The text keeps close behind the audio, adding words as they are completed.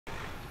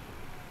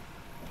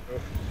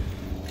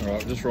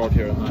Alright, we're just right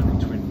here at home in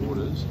Twin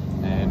Waters,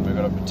 and we've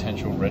got a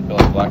potential red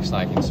bellied black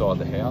snake inside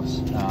the house.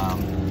 I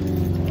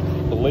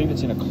believe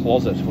it's in a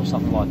closet or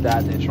something like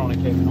that. They're trying to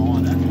keep an eye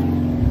on it.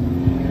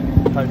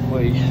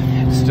 Hopefully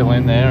it's still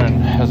in there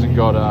and hasn't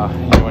got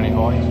into any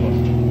hiding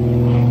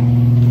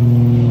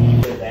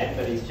spots.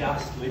 But he's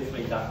just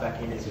literally ducked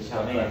back in as he's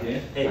coming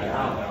in.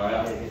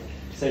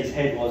 So his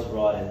head was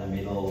right in the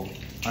middle.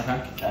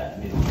 Okay. That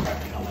middle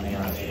crack coming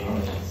out there.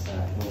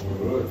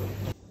 Good.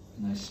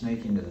 And they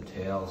sneak into the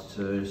towels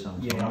too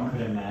sometimes. Yeah, I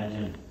could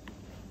imagine.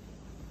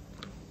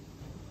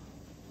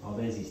 Oh,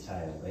 there's his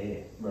tail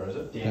there. Where is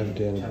it?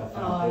 Down.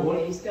 Oh,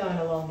 yeah, he's going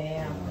along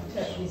now.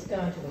 He's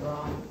going to the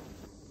right.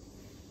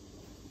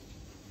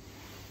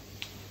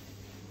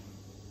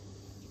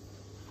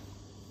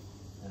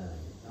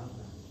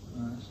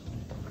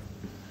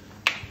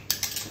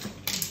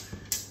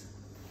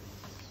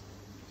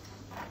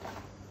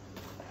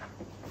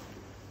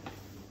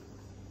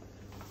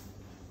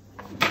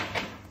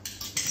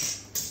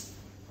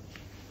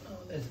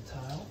 There's a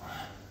tail.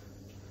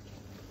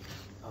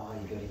 Oh,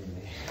 you got him in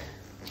there.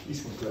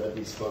 He's glad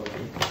he's spotted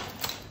him.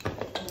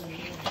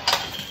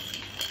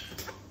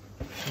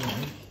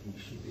 He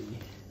should be.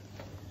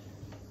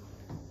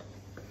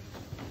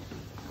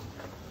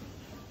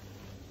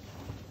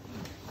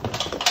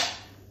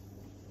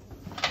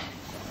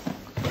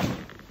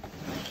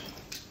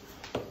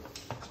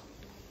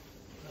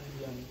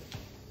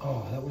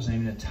 Oh, that wasn't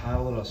even a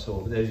tail that I saw,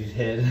 but there's his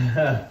head.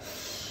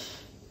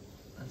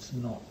 That's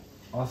not...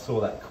 I saw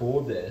that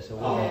cord there, so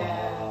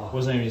it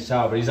wasn't even his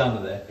tail, but he's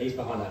under there. He's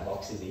behind that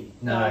box, is he?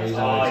 No, he's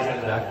under his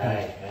under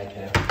back.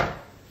 Okay.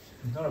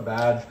 He's not a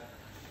bad...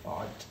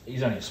 Oh,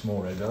 he's only a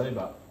small red belly,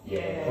 but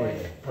Yeah.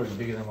 probably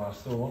bigger than what I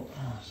thought.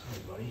 Oh, sorry,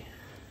 buddy.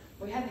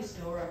 We had this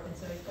door open,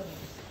 so he's got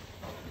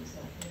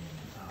himself in.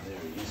 Oh, there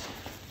he is.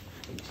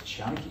 He's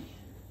chunky.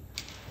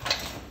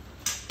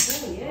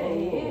 Oh, yeah,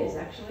 he is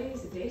actually.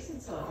 He's a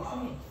decent size,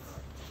 isn't he?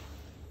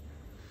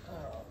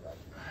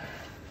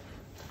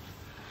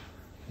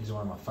 He's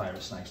one of my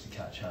favourite snakes to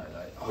catch, hey,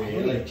 though. Oh,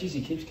 Really? look, geez,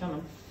 he keeps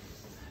coming.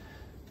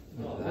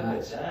 Oh, Look look at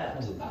at that.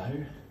 That's a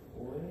no.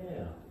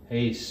 Wow.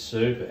 He's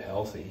super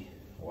healthy.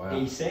 Wow.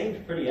 He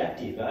seemed pretty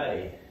active,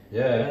 eh?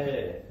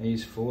 Yeah.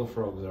 He's full of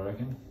frogs, I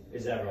reckon.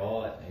 Is that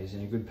right? He's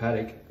in a good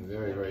paddock.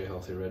 Very, very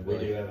healthy red We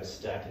belly. do have a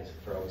stack of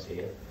frogs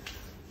here.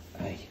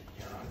 Hey,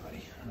 you're right,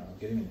 buddy. I'll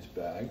get him in this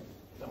bag.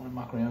 Don't want to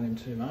muck around him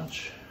too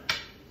much.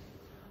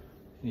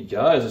 Here he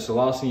goes. It's the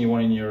last thing you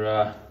want in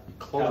your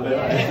closet.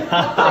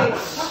 Yeah.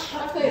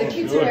 Hopefully the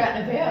kids are out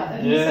and about.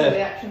 They didn't see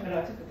the action, but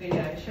I took a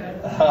video to show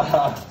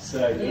them.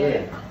 So good.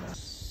 Yeah.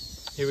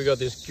 Here we got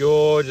this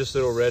gorgeous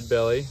little red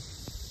belly.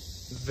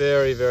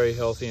 Very, very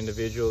healthy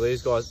individual.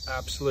 These guys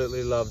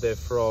absolutely love their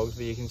frogs,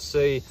 but you can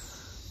see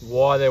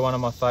why they're one of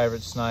my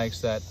favourite snakes.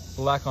 That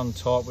black on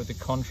top with the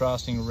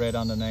contrasting red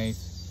underneath.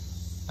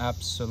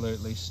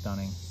 Absolutely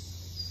stunning.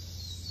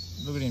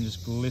 Look at him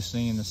just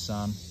glistening in the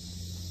sun.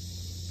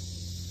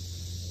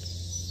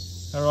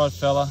 All right,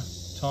 fella,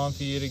 time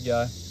for you to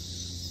go.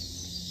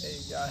 There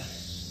you go.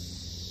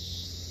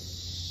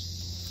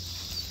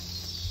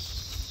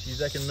 Geez,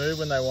 they can move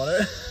when they want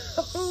to.